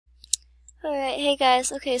Alright, hey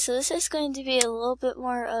guys. Okay, so this is going to be a little bit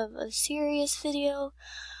more of a serious video.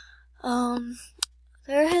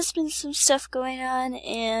 There has been some stuff going on,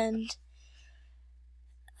 and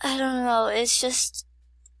I don't know, it's just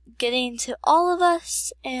getting to all of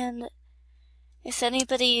us, and if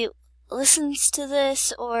anybody listens to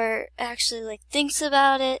this or actually thinks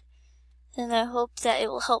about it, then I hope that it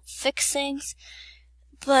will help fix things.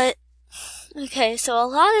 But, okay, so a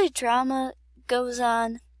lot of drama goes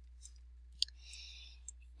on.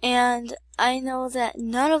 And I know that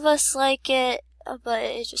none of us like it, but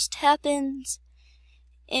it just happens.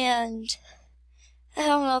 And I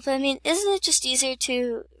don't know, but I mean, isn't it just easier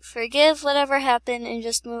to forgive whatever happened and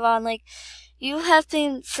just move on? You have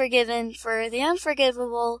been forgiven for the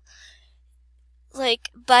unforgivable,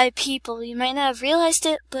 by people. You might not have realized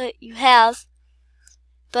it, but you have.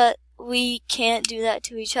 But we can't do that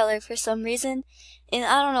to each other for some reason. And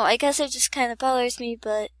I don't know, I guess it just kind of bothers me,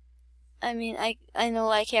 but I mean, I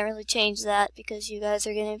know I can't really change that because you guys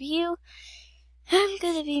are gonna be you. I'm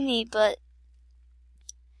gonna be me, but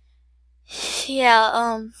yeah,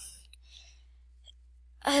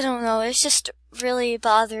 I don't know. It's just really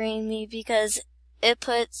bothering me because it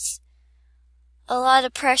puts a lot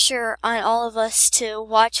of pressure on all of us to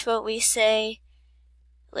watch what we say.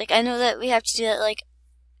 I know that we have to do that,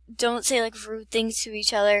 don't say rude things to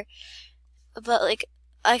each other, but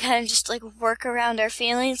I kind of just work around our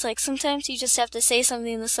feelings. Sometimes you just have to say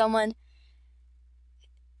something to someone,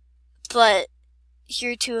 but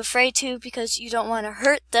you're too afraid to because you don't want to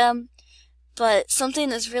hurt them. But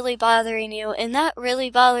something is really bothering you, and that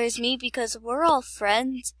really bothers me because we're all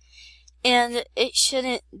friends, and it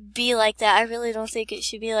shouldn't be like that. I really don't think it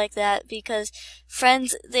should be like that because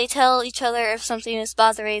friends, they tell each other if something is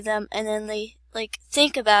bothering them, and then they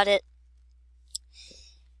think about it.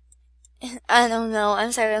 I don't know.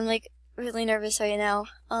 I'm sorry. I'm really nervous right now.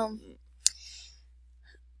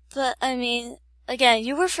 But I mean, again,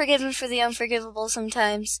 you were forgiven for the unforgivable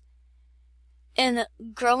sometimes. And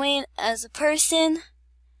growing as a person,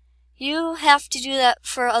 you have to do that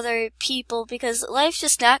for other people because life's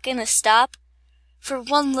just not gonna stop for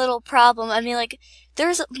one little problem. I mean,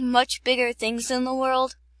 there's much bigger things in the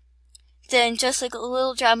world than just a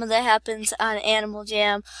little drama that happens on Animal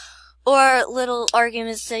Jam or little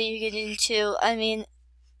arguments that you get into. I mean,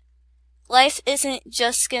 life isn't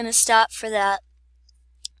just gonna stop for that.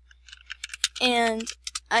 And,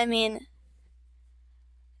 I mean,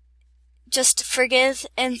 just forgive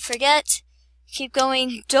and forget. Keep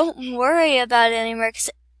going. Don't worry about it anymore, because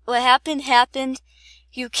what happened, happened.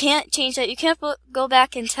 You can't change that. You can't go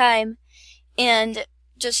back in time and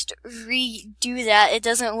just redo that. It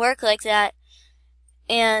doesn't work like that.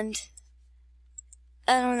 And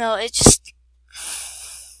I don't know, it just,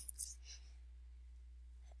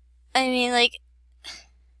 I mean,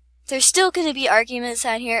 there's still gonna be arguments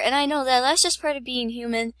on here, and I know that that's just part of being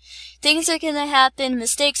human. Things are gonna happen,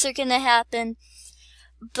 mistakes are gonna happen,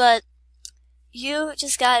 but you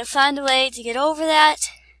just gotta find a way to get over that,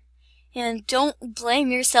 and don't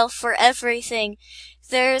blame yourself for everything.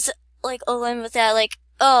 There's, a limit with that,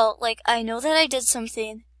 I know that I did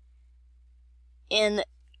something, and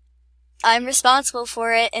I'm responsible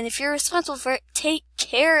for it, and if you're responsible for it, take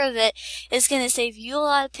care of it. It's gonna save you a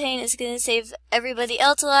lot of pain, it's gonna save everybody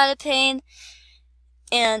else a lot of pain,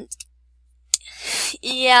 and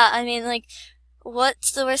yeah, I mean,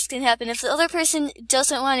 what's the worst can happen? If the other person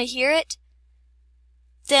doesn't want to hear it,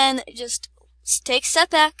 then just take a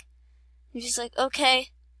step back, and just okay,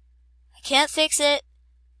 I can't fix it,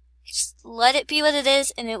 just let it be what it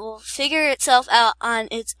is, and it will figure itself out on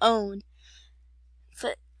its own.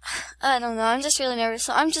 But I don't know, I'm just really nervous,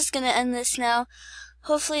 so I'm just gonna end this now.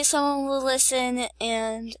 Hopefully someone will listen,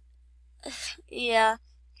 and yeah,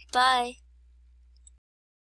 bye.